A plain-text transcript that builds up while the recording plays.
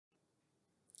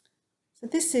So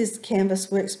this is Canvas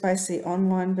Workspace, the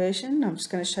online version. I'm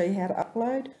just going to show you how to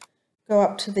upload. Go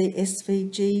up to the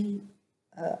SVG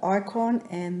icon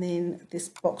and then this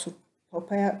box will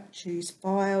pop out. Choose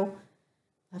File.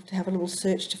 You have to have a little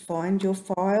search to find your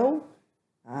file.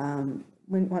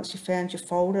 Once you've found your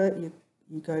folder,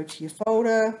 you go to your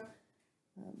folder.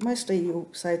 Mostly you'll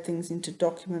save things into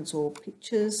documents or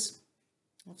pictures.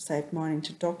 I've saved mine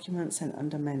into documents and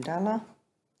under mandala.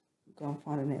 Go and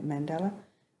find a mandala.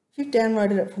 If you've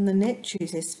downloaded it from the net,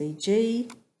 choose SVG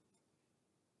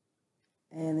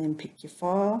and then pick your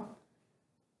file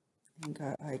and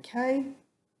go OK,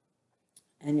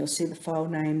 and you'll see the file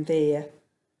name there,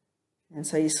 and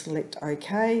so you select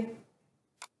OK,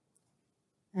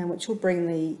 and which will bring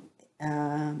the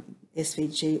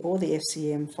SVG or the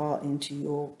FCM file into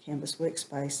your Canvas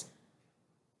Workspace.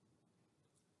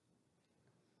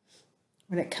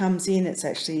 When it comes in, it's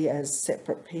actually as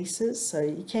separate pieces, so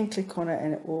you can click on it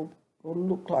and it will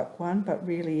look like one, but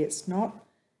really it's not.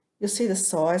 You'll see the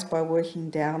size by working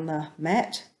down the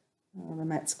mat. The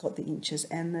mat's got the inches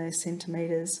and the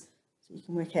centimetres, so you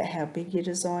can work out how big your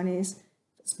design is.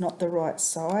 If it's not the right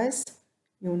size,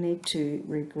 you'll need to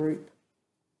group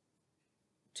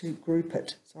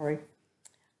it.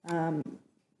 How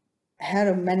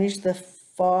to manage the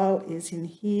file is in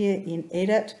here in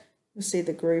Edit. You'll see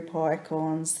the group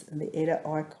icons and the edit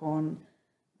icon,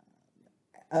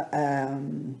 had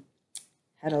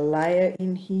a layer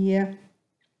in here,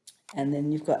 and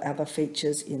then you've got other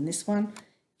features in this one.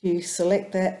 If you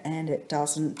select that and it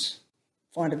doesn't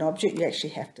find an object, you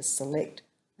actually have to select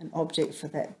an object for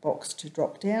that box to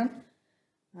drop down.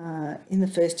 In the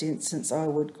first instance, I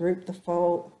would group the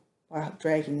file by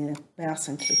dragging a mouse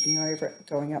and clicking over it,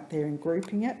 going up there and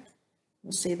grouping it.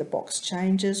 You'll see the box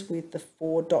changes with the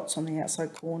 4 dots on the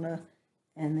outside corner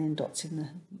and then dots in the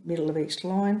middle of each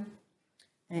line.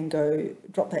 And go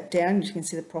drop that down. You can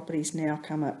see the properties now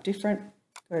come up different.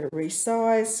 Go to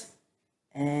resize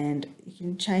and you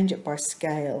can change it by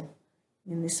scale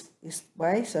in this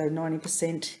way, so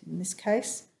 90% in this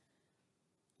case.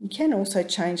 You can also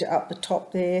change it up the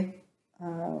top there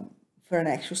for an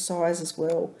actual size as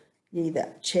well. You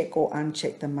either check or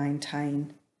uncheck the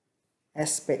maintain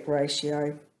aspect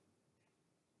ratio.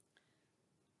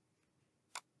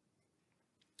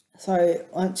 So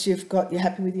once you're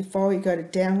happy with your file, you go to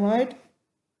download,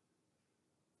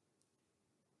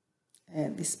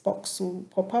 and this box will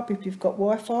pop up. If you've got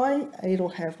Wi-Fi, it'll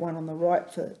have one on the right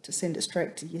to send it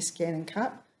straight to your scan and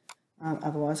cut.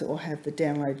 Otherwise, it will have the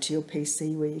download to your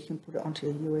PC where you can put it onto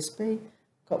your USB.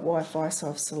 Got Wi-Fi, so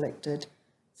I've selected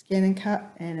scan and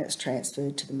cut, and it's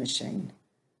transferred to the machine.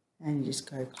 And you just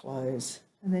go close,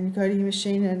 and then you go to your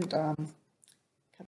machine and